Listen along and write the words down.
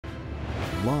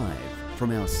Live from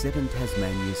our 7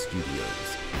 Tasmania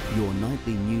studios, your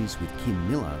nightly news with Kim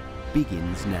Miller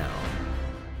begins now.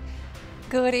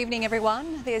 Good evening,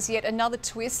 everyone. There's yet another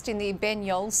twist in the Ben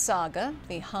Yole saga.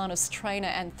 The harness trainer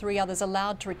and 3 others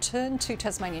allowed to return to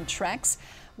Tasmanian tracks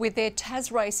with their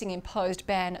Tas racing imposed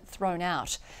ban thrown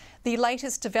out. The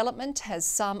latest development has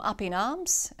some up in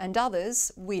arms and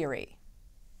others weary.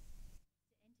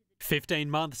 15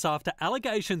 months after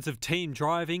allegations of team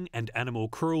driving and animal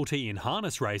cruelty in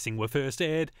harness racing were first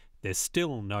aired, there's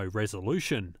still no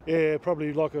resolution. Yeah,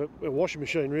 probably like a washing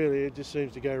machine really. It just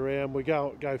seems to go around. We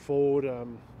go forward, it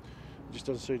just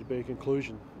doesn't seem to be a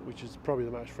conclusion, which is probably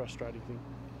the most frustrating thing.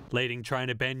 Leading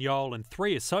trainer Ben Yole and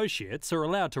 3 associates are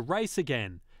allowed to race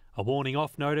again. A warning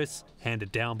off notice,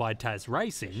 handed down by Tas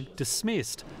Racing,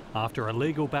 dismissed after a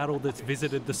legal battle that's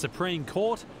visited the Supreme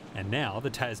Court and now the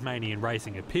Tasmanian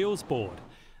Racing Appeals Board.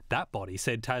 That body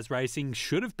said Tas Racing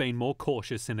should have been more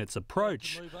cautious in its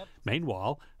approach.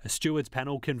 Meanwhile, a stewards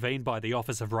panel convened by the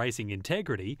Office of Racing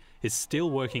Integrity is still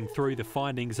working through the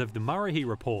findings of the Murray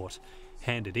report,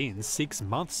 handed in 6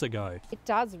 months ago. It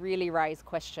does really raise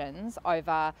questions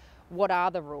over what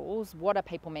are the rules, what are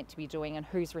people meant to be doing and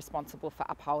who's responsible for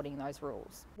upholding those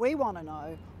rules. We want to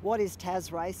know what is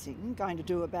Tas Racing going to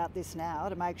do about this now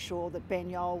to make sure that Ben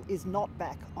Yole is not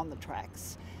back on the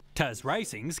tracks. Tas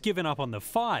Racing's given up on the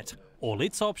fight, all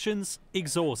its options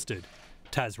exhausted.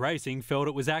 Tas Racing felt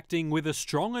it was acting with a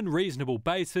strong and reasonable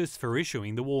basis for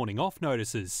issuing the warning off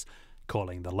notices,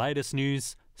 calling the latest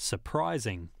news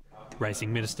surprising.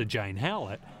 Racing Minister Jane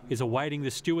Howlett is awaiting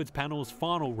the stewards panel's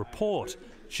final report,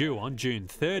 due on June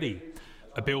 30.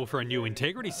 A bill for a new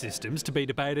integrity system's to be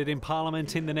debated in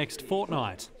Parliament in the next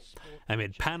fortnight.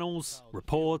 Amid panels,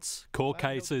 reports, court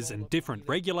cases and different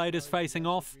regulators facing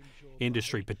off,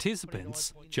 industry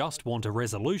participants just want a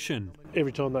resolution.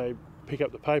 Every time they pick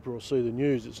up the paper or see the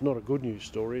news, it's not a good news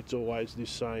story. It's always this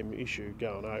same issue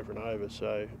going over and over.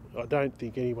 So I don't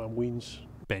think anyone wins.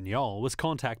 Ben Yole was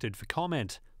contacted for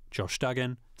comment. Josh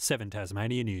Duggan, 7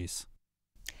 Tasmania News.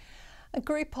 A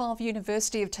group of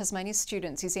University of Tasmania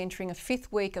students is entering a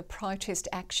 5th week of protest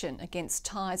action against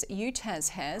ties UTAS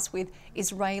has with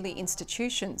Israeli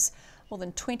institutions. More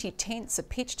than 20 tents are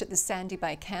pitched at the Sandy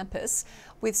Bay campus,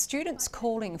 with students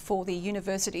calling for the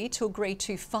university to agree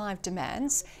to 5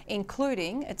 demands,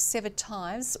 including it sever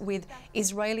ties with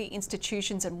Israeli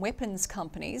institutions and weapons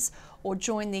companies or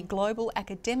join the global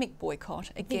academic boycott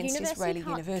against Israeli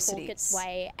universities. Talk its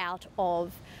way out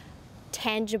of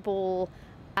tangible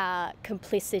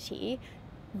complicity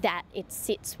that it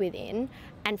sits within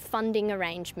and funding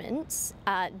arrangements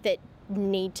that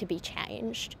need to be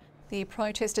changed. The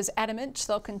protesters adamant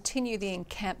they'll continue the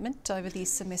encampment over the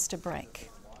semester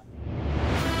break.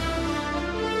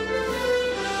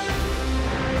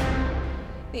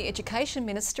 The Education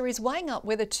Minister is weighing up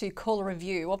whether to call a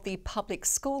review of the public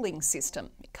schooling system.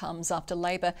 It comes after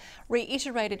Labor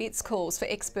reiterated its calls for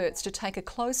experts to take a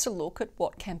closer look at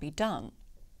what can be done.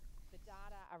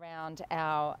 Around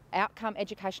our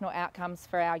educational outcomes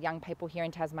for our young people here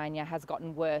in Tasmania has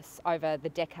gotten worse over the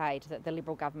decade that the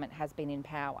Liberal government has been in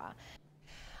power.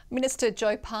 Minister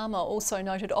Joe Palmer also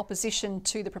noted opposition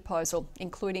to the proposal,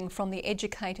 including from the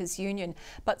Educators Union,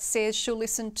 but says she'll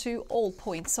listen to all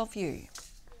points of view.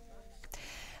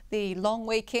 The long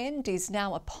weekend is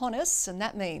now upon us, and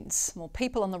that means more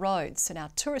people on the roads and our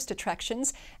tourist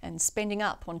attractions and spending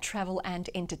up on travel and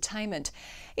entertainment.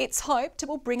 It's hoped it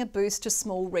will bring a boost to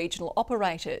small regional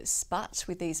operators, but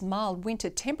with these mild winter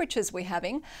temperatures we're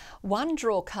having, one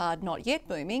draw card not yet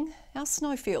booming, our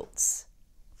snowfields.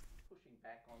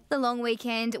 The long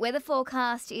weekend weather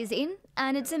forecast is in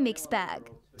and it's a mixed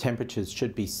bag. Temperatures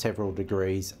should be several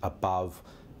degrees above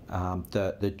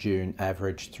the June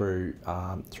average through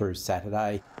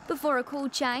Saturday. Before a cool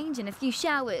change and a few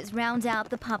showers round out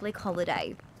the public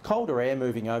holiday. Colder air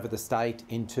moving over the state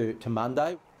into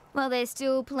Monday. While there's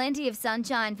still plenty of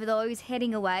sunshine for those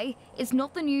heading away, it's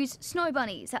not the news snow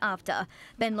bunnies are after.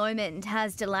 Ben Lomond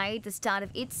has delayed the start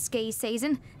of its ski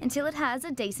season until it has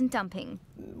a decent dumping.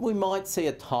 We might see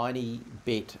a tiny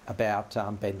bit about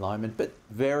Ben Lomond, but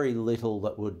very little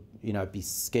that would, be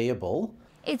skiable.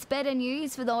 It's better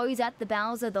news for those at the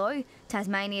Bowser though.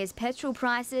 Tasmania's petrol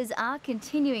prices are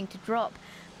continuing to drop,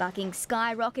 bucking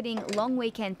skyrocketing long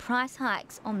weekend price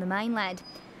hikes on the mainland.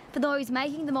 For those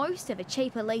making the most of a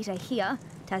cheaper litre here,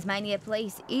 Tasmania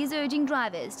Police is urging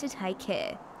drivers to take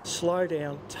care. Slow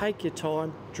down, take your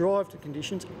time, drive to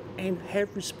conditions and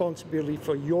have responsibility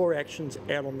for your actions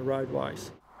out on the roadways.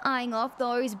 Eyeing off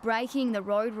those breaking the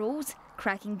road rules,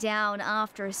 cracking down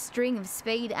after a string of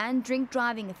speed and drink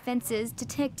driving offences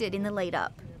detected in the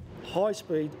lead-up. High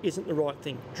speed isn't the right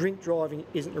thing. Drink driving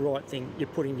isn't the right thing. You're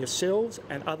putting yourselves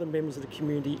and other members of the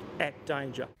community at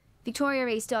danger. Victoria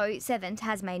Eastoe, 7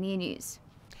 Tasmania News.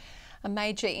 A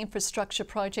major infrastructure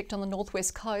project on the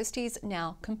northwest coast is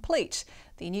now complete.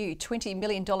 The new $20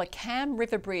 million Cam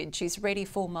River Bridge is ready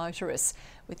for motorists,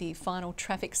 with the final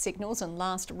traffic signals and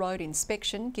last road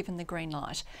inspection given the green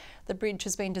light. The bridge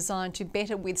has been designed to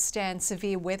better withstand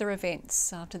severe weather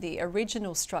events after the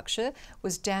original structure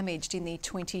was damaged in the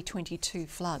 2022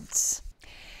 floods.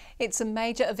 It's a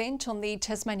major event on the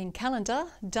Tasmanian calendar.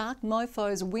 Dark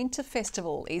Mofo's Winter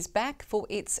Festival is back for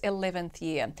its 11th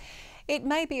year. It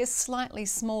may be a slightly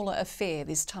smaller affair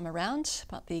this time around,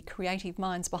 but the creative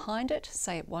minds behind it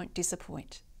say it won't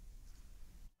disappoint.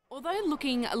 Although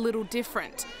looking a little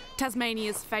different,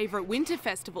 Tasmania's favourite winter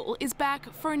festival is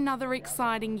back for another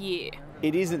exciting year.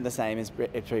 It isn't the same as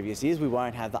previous years. We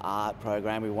won't have the art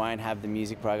program, we won't have the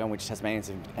music program, which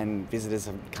Tasmanians and visitors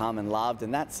have come and loved,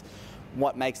 and that's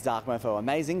what makes Dark Mofo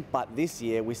amazing. But this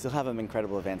year we still have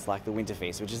incredible events like the Winter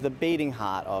Feast, which is the beating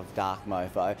heart of Dark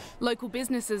Mofo. Local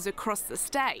businesses across the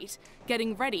state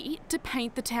getting ready to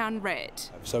paint the town red.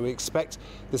 So we expect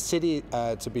the city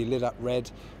to be lit up red.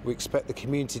 We expect the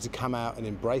community to come out and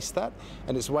embrace that,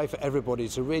 and it's a way for everybody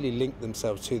to really link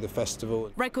themselves to the festival.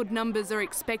 Record numbers are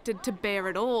expected to bear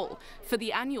it all for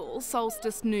the annual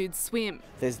Solstice Nude Swim.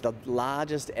 There's the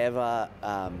largest ever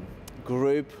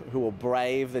group who will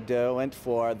brave the Derwent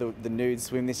for the nude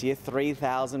swim this year.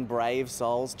 3,000 brave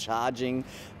souls charging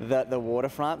the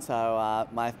waterfront, so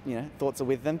my thoughts are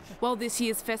with them. While this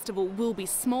year's festival will be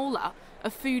smaller,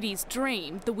 a foodie's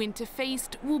dream, the Winter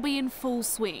Feast, will be in full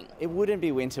swing. It wouldn't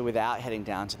be winter without heading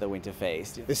down to the Winter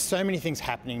Feast. There's so many things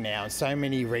happening now and so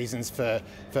many reasons for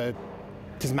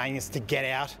Tasmanians to get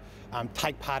out,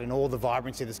 take part in all the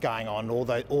vibrancy that's going on,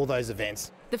 all those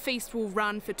events. The feast will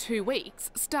run for 2 weeks,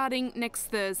 starting next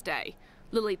Thursday.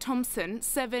 Lily Thompson,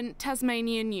 7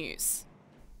 Tasmania News.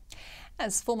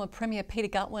 As former Premier Peter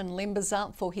Gutwein limbers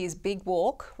up for his big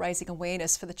walk, raising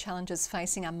awareness for the challenges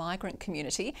facing our migrant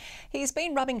community, he's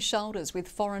been rubbing shoulders with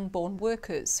foreign-born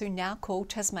workers who now call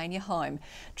Tasmania home,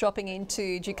 dropping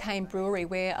into Duquesne Brewery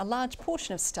where a large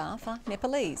portion of staff are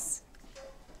Nepalese.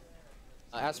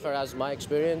 As far as my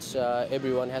experience,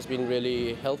 everyone has been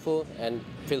really helpful and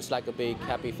feels like a big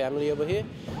happy family over here.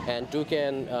 And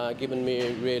Duquesne given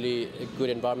me really a good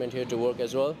environment here to work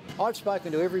as well. I've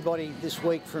spoken to everybody this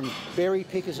week, from berry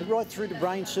pickers right through to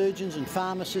brain surgeons and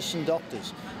pharmacists and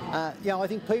doctors. I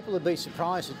think people would be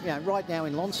surprised that, right now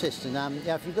in Launceston,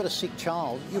 if you've got a sick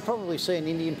child, you'll probably see an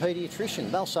Indian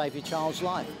paediatrician. They'll save your child's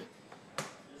life.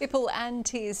 Whipple and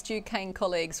his Duquesne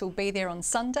colleagues will be there on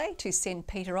Sunday to send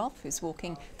Peter off, who's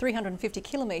walking 350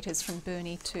 kilometres from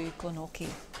Burnie to Glenorchy.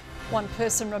 One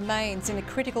person remains in a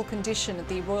critical condition at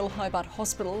the Royal Hobart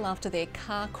Hospital after their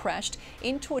car crashed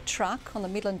into a truck on the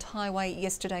Midland Highway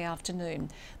yesterday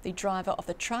afternoon. The driver of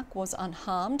the truck was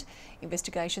unharmed.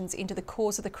 Investigations into the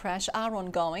cause of the crash are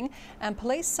ongoing and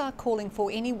police are calling for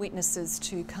any witnesses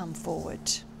to come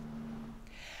forward.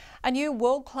 A new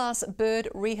world-class bird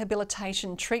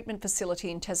rehabilitation treatment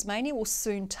facility in Tasmania will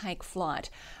soon take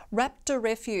flight. Raptor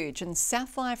Refuge and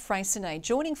Sapphire Freycinet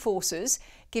joining forces,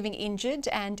 giving injured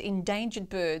and endangered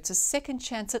birds a second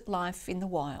chance at life in the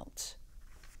wild.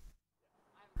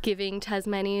 Giving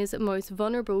Tasmania's most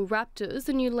vulnerable raptors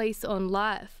a new lease on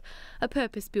life. A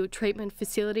purpose-built treatment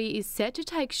facility is set to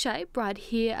take shape right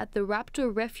here at the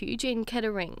Raptor Refuge in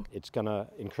Kettering. It's going to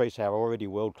increase our already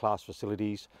world-class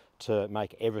facilities to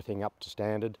make everything up to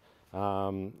standard,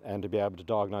 and to be able to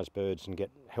diagnose birds and get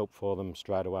help for them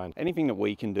straight away. Anything that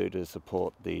we can do to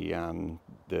support the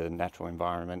natural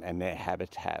environment and their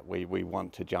habitat, we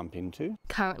want to jump into.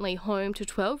 Currently home to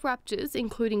 12 raptors,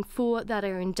 including 4 that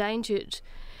are endangered.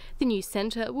 The new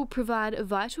centre will provide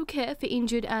vital care for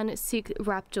injured and sick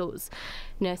raptors,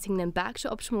 nursing them back to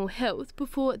optimal health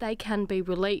before they can be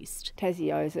released.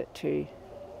 Tassie owes it to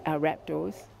our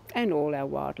raptors and all our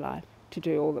wildlife to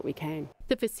do all that we can.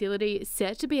 The facility is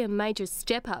set to be a major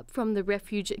step up from the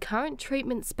refuge's current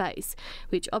treatment space,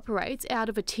 which operates out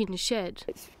of a tin shed.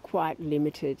 It's quite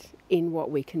limited in what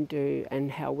we can do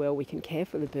and how well we can care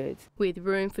for the birds. With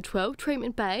room for 12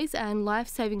 treatment bays and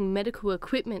life-saving medical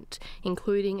equipment,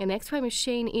 including an X-ray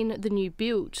machine in the new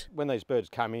build. When these birds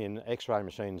come in, X-ray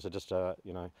machines are just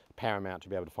paramount to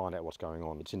be able to find out what's going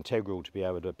on. It's integral to be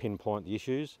able to pinpoint the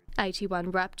issues.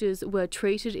 81 raptors were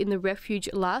treated in the refuge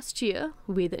last year,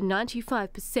 with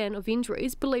 95% of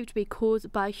injuries believed to be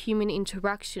caused by human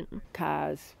interaction.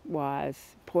 Cars,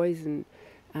 wires, poison,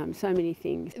 so many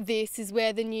things. This is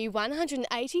where the new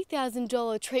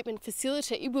 $180,000 treatment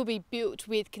facility will be built,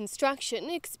 with construction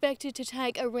expected to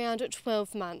take around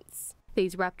 12 months.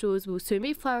 These raptors will soon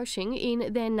be flourishing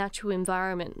in their natural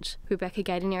environment. Rebecca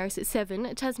Gaidaneris at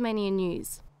 7, Tasmania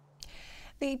News.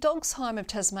 The Dogs Home of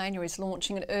Tasmania is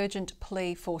launching an urgent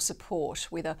plea for support,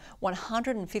 with a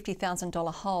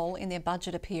 $150,000 hole in their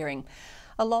budget appearing.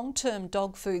 A long-term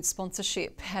dog food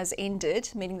sponsorship has ended,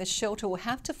 meaning the shelter will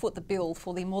have to foot the bill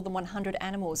for the more than 100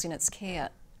 animals in its care.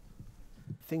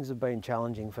 Things have been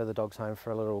challenging for the Dogs Home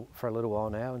for a little while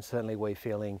now, and certainly we're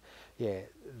feeling,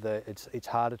 it's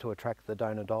harder to attract the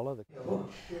donor dollar.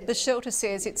 The shelter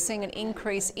says it's seeing an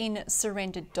increase in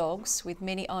surrendered dogs, with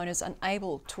many owners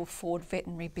unable to afford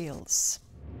veterinary bills.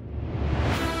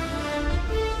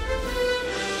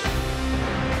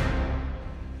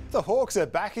 The Hawks are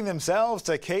backing themselves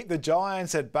to keep the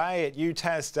Giants at bay at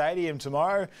UTAS Stadium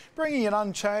tomorrow, bringing an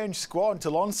unchanged squad to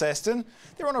Launceston.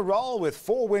 They're on a roll with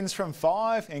 4 wins from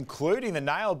 5, including the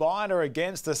nail-biter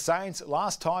against the Saints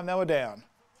last time they were down.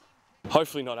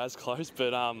 Hopefully not as close,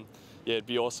 but yeah, it'd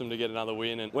be awesome to get another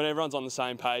win. And when everyone's on the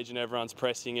same page and everyone's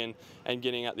pressing and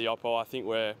getting at the oppo, I think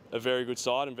we're a very good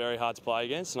side and very hard to play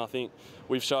against. And I think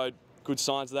we've showed good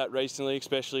signs of that recently,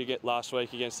 especially last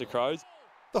week against the Crows.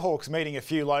 The Hawks meeting a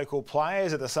few local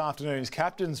players at this afternoon's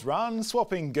captain's run,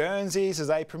 swapping Guernseys as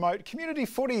they promote community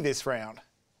footy this round.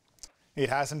 It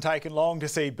hasn't taken long to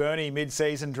see Burnie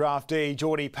mid-season draftee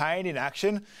Geordie Payne in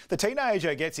action. The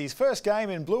teenager gets his first game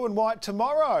in blue and white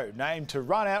tomorrow, named to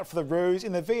run out for the Roos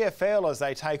in the VFL as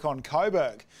they take on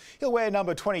Coburg. He'll wear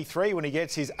number 23 when he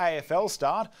gets his AFL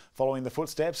start, following the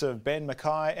footsteps of Ben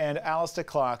Mackay and Alistair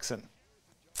Clarkson.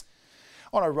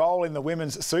 On a roll in the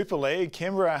Women's Super League,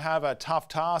 Canberra have a tough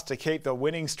task to keep the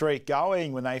winning streak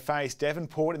going when they face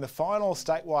Devonport in the final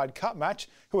statewide cup match,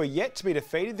 who are yet to be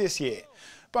defeated this year.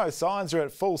 Both sides are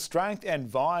at full strength and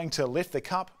vying to lift the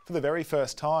cup for the very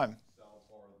first time.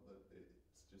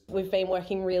 We've been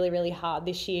working really hard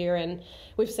this year and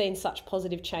we've seen such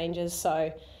positive changes,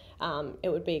 so it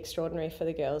would be extraordinary for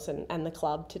the girls and the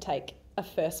club to take a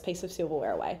first piece of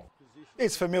silverware away.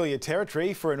 It's familiar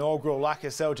territory for inaugural Lacca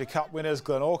Selja Cup winners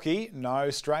Glenorchy, no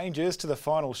strangers to the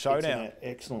final showdown. It's an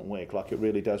excellent week, it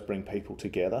really does bring people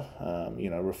together.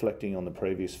 Reflecting on the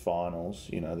previous finals,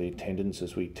 the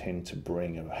attendances we tend to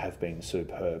bring have been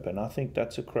superb, and I think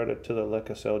that's a credit to the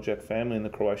Lacca Selja family and the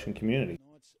Croatian community.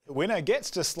 The winner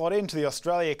gets to slot into the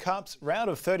Australia Cup's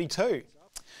round of 32.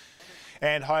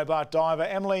 And Hobart diver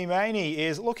Emily Maney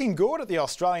is looking good at the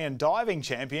Australian Diving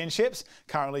Championships,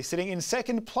 currently sitting in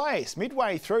second place,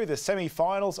 midway through the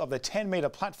semi-finals of the 10-metre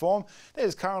platform that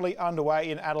is currently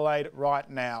underway in Adelaide right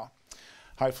now.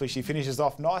 Hopefully she finishes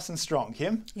off nice and strong,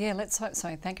 Kim. Yeah, let's hope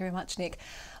so. Thank you very much, Nick.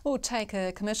 We'll take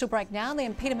a commercial break now,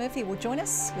 then Peter Murphy will join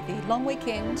us with the long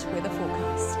weekend weather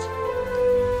forecast.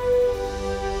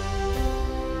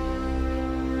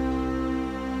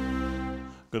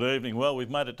 Good evening. Well, we've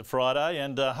made it to Friday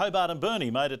and Hobart and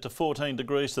Burnie made it to 14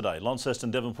 degrees today.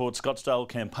 Launceston, Devonport, Scottsdale,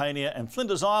 Campania and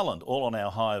Flinders Island all on our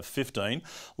high of 15.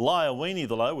 Lyawini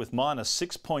the low with minus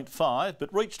 6.5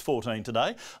 but reached 14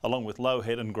 today, along with Low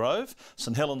Head and Grove.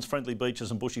 St Helens, Friendly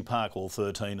Beaches and Bushy Park all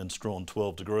 13 and Strawn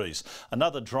 12 degrees.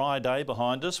 Another dry day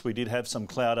behind us. We did have some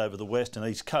cloud over the west and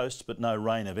east coast but no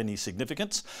rain of any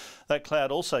significance. That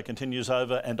cloud also continues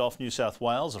over and off New South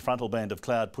Wales. A frontal band of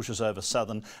cloud pushes over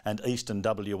southern and eastern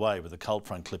WA with a cold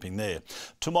front clipping there.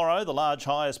 Tomorrow the large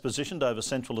high is positioned over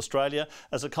central Australia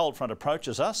as a cold front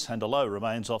approaches us and a low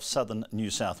remains off southern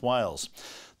New South Wales.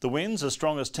 The winds as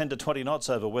strong as 10 to 20 knots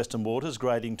over western waters,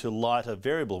 grading to lighter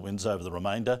variable winds over the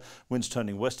remainder, winds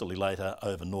turning westerly later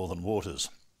over northern waters.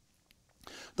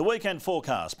 The weekend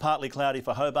forecast, partly cloudy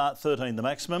for Hobart, 13 the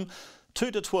maximum.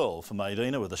 2 to 12 for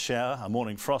Medina with a shower, a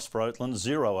morning frost for Oakland,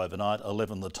 0 overnight,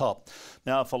 11 the top.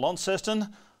 Now for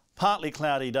Launceston, partly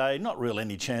cloudy day, not really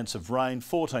any chance of rain,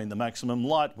 14 the maximum,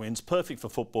 light winds, perfect for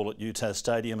football at UTAS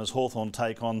Stadium as Hawthorn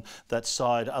take on that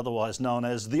side otherwise known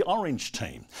as the Orange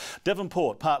team.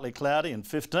 Devonport, partly cloudy and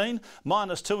 15,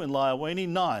 minus 2 in Lyawini,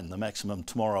 9 the maximum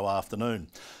tomorrow afternoon.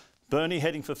 Burnie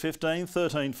heading for 15,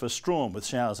 13 for Strawn with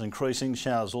showers increasing,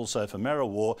 showers also for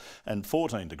Marrawar and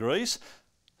 14 degrees.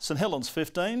 St Helens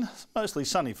 15, mostly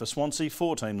sunny for Swansea,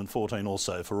 14 and 14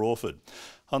 also for Orford.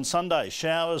 On Sunday,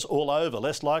 showers all over,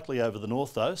 less likely over the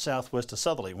north though, southwest to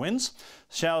southerly winds.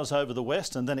 Showers over the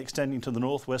west and then extending to the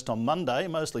northwest on Monday,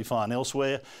 mostly fine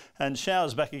elsewhere. And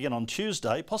showers back again on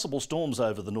Tuesday, possible storms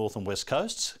over the north and west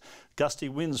coasts. Gusty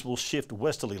winds will shift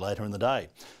westerly later in the day.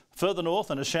 Further north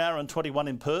and a shower and 21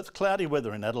 in Perth, cloudy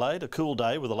weather in Adelaide, a cool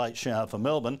day with a late shower for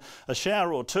Melbourne, a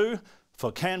shower or two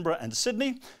for Canberra and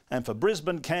Sydney, and for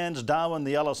Brisbane, Cairns, Darwin,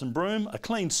 the Alice and Broome, a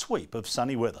clean sweep of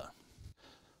sunny weather.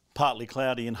 Partly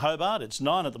cloudy in Hobart, it's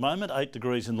 9 at the moment, 8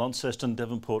 degrees in Launceston,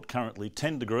 Devonport currently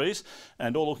 10 degrees.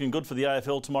 And all looking good for the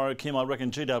AFL tomorrow, Kim. I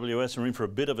reckon GWS are in for a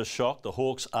bit of a shock. The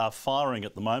Hawks are firing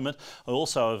at the moment. I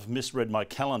also have misread my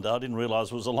calendar. I didn't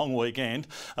realise it was a long weekend.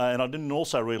 And I didn't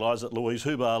also realise that Louise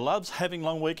Hubar loves having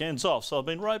long weekends off. So I've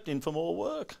been roped in for more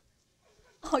work.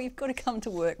 Oh, you've got to come to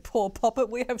work, poor Poppet.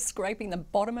 We are scraping the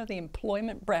bottom of the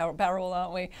employment barrel,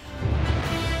 aren't we?